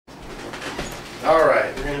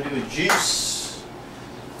Alright, we're going to do a juice.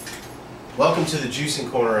 Welcome to the Juicing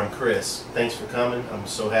Corner. I'm Chris. Thanks for coming. I'm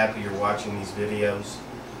so happy you're watching these videos.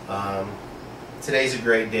 Today's a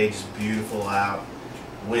great day, just beautiful out.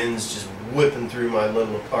 Wind's just whipping through my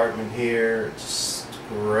little apartment here. Just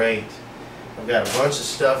great. I've got a bunch of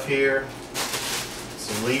stuff here.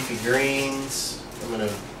 Some leafy greens.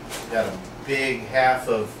 Got a big half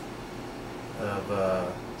of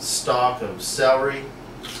stalk of celery.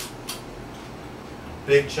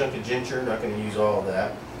 Big chunk of ginger, not going to use all of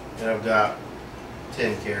that. And I've got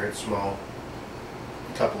 10 carrots, small,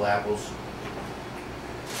 a couple apples.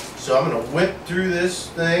 So I'm going to whip through this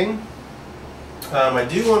thing. I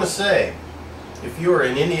do want to say, if you are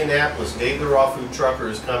in Indianapolis, Dave the Raw Food Trucker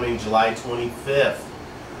is coming July 25th.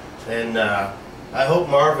 And I hope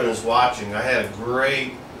Marvin is watching. I had a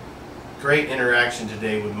great interaction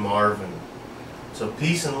today with Marvin. So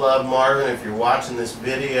peace and love, Marvin, if you're watching this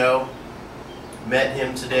video. Met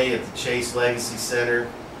him today at the Chase Legacy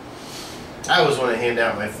Center. I always want to hand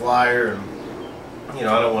out my flyer, and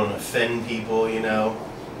I don't want to offend people,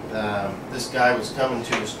 This guy was coming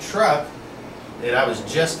to his truck, and I was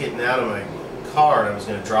just getting out of my car, and I was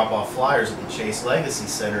going to drop off flyers at the Chase Legacy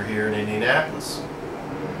Center here in Indianapolis.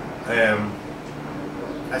 And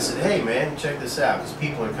I said, hey man, check this out, because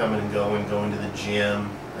people are coming and going to the gym.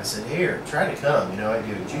 I said, here, try to come. I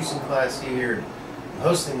do a juicing class here.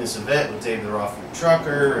 Hosting this event with Dave the Raw Food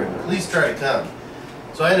Trucker, and please try to come.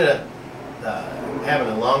 So I ended up having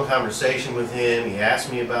a long conversation with him. He asked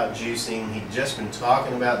me about juicing. He'd just been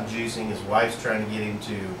talking about juicing. His wife's trying to get him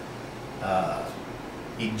to,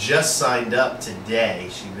 he just signed up today.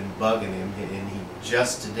 She'd been bugging him, and he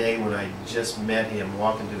just today, when I just met him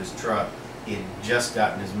walking to his truck, he had just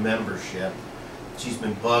gotten his membership. She's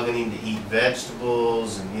been bugging him to eat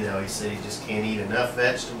vegetables, and he said he just can't eat enough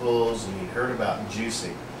vegetables, and he'd heard about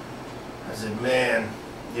juicing. I said, man,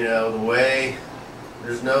 the way,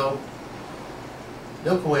 there's no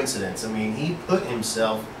coincidence. I mean, he put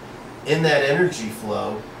himself in that energy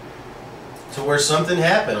flow to where something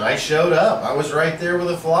happened. I showed up. I was right there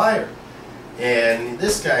with a flyer. And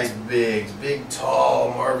this guy's big. He's big,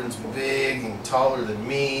 tall. Marvin's big and taller than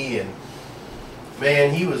me, and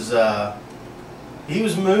man, he was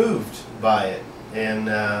moved by it, and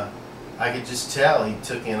I could just tell he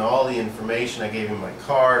took in all the information. I gave him my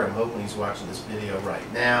card. I'm hoping he's watching this video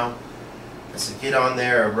right now. I said, get on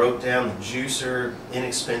there. I wrote down the juicer,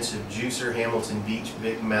 inexpensive juicer, Hamilton Beach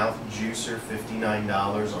Big Mouth Juicer,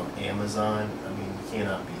 $59 on Amazon. I mean, you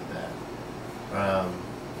cannot beat that.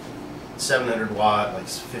 700 watt, like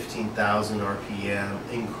 15,000 RPM,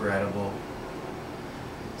 incredible.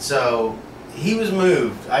 So he was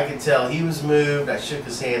moved. I could tell he was moved. I shook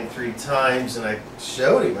his hand 3 times, and I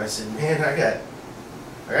showed him. I said, man, I got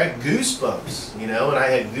goosebumps, and I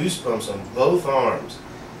had goosebumps on both arms.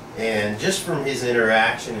 And just from his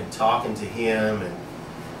interaction and talking to him,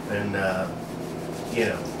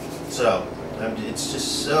 so it's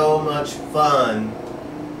just so much fun.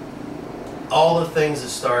 All the things that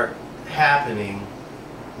start happening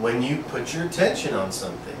when you put your attention on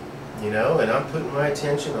something. And I'm putting my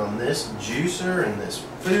attention on this juicer and this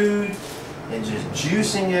food and just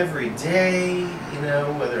juicing every day,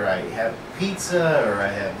 whether I have pizza or I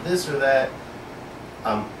have this or that.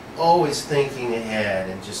 I'm always thinking ahead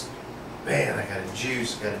and just, man, I gotta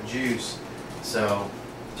juice. So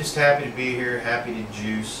just happy to be here, happy to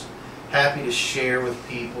juice, happy to share with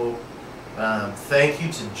people. Thank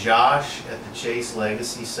you to Josh at the Chase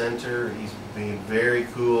Legacy Center. He's being very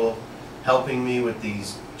cool, helping me with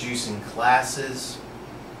these juicing classes,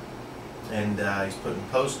 and he's putting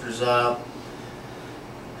posters up.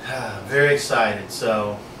 Very excited.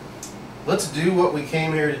 So let's do what we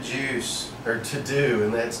came here to do,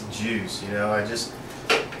 and that's juice. I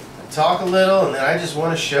talk a little, and then I just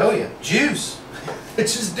want to show you juice.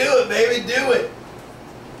 Just do it, baby, do it.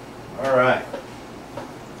 All right.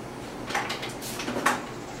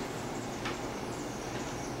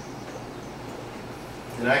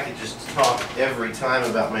 And I could just talk every time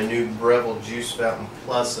about my new Breville Juice Fountain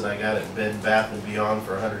Plus that I got at Bed Bath & Beyond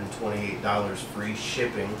for $128 free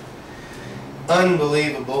shipping.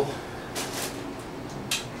 Unbelievable.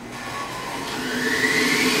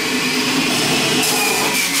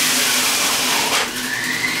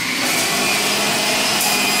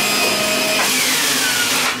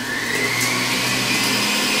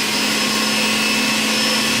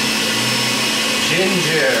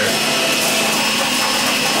 Ginger.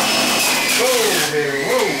 Whoa, baby,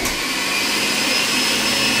 whoa.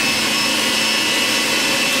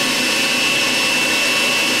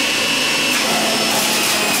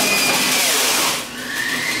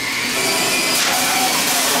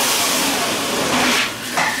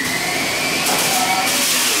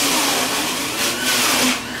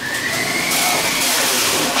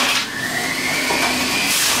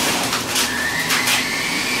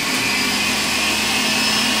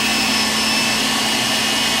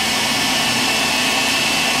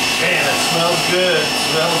 Smells good.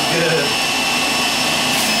 Smells good.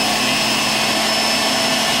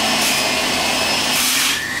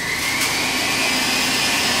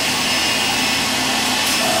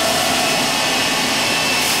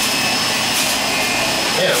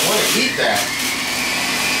 Man, I want to eat that.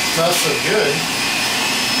 It smells so good.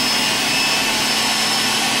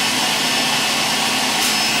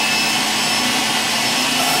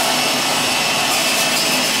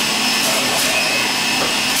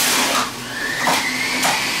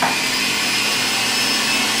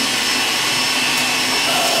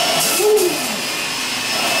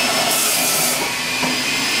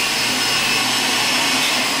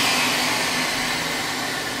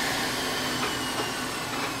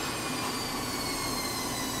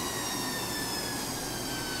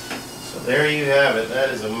 So there you have it. That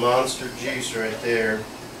is a monster juice right there.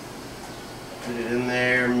 Put it in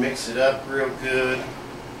there, mix it up real good.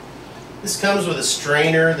 This comes with a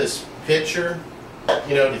strainer, this pitcher,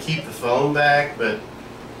 you know, to keep the foam back, but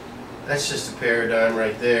that's just a paradigm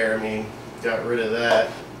right there. I mean, got rid of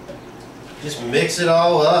that. Just mix it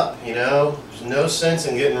all up, you know. There's no sense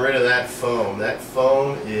in getting rid of that foam. That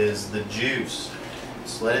foam is the juice.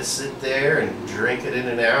 Just let it sit there and drink it in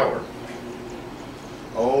an hour.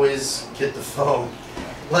 Always get the foam.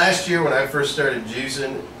 Last year when I first started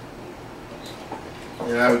juicing,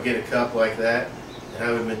 and I would get a cup like that, and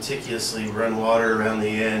I would meticulously run water around the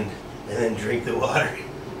end and then drink the water.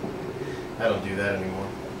 I don't do that anymore.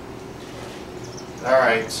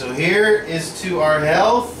 Alright, so here is to our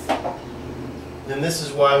health, and this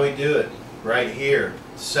is why we do it, right here.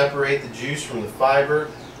 Separate the juice from the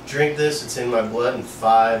fiber. Drink this, it's in my blood in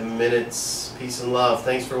 5 minutes. Peace and love.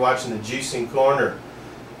 Thanks for watching the Juicing Corner.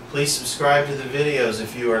 Please subscribe to the videos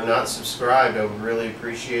if you are not subscribed. I would really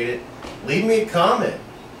appreciate it. Leave me a comment.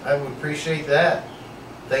 I would appreciate that.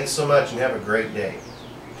 Thanks so much and have a great day.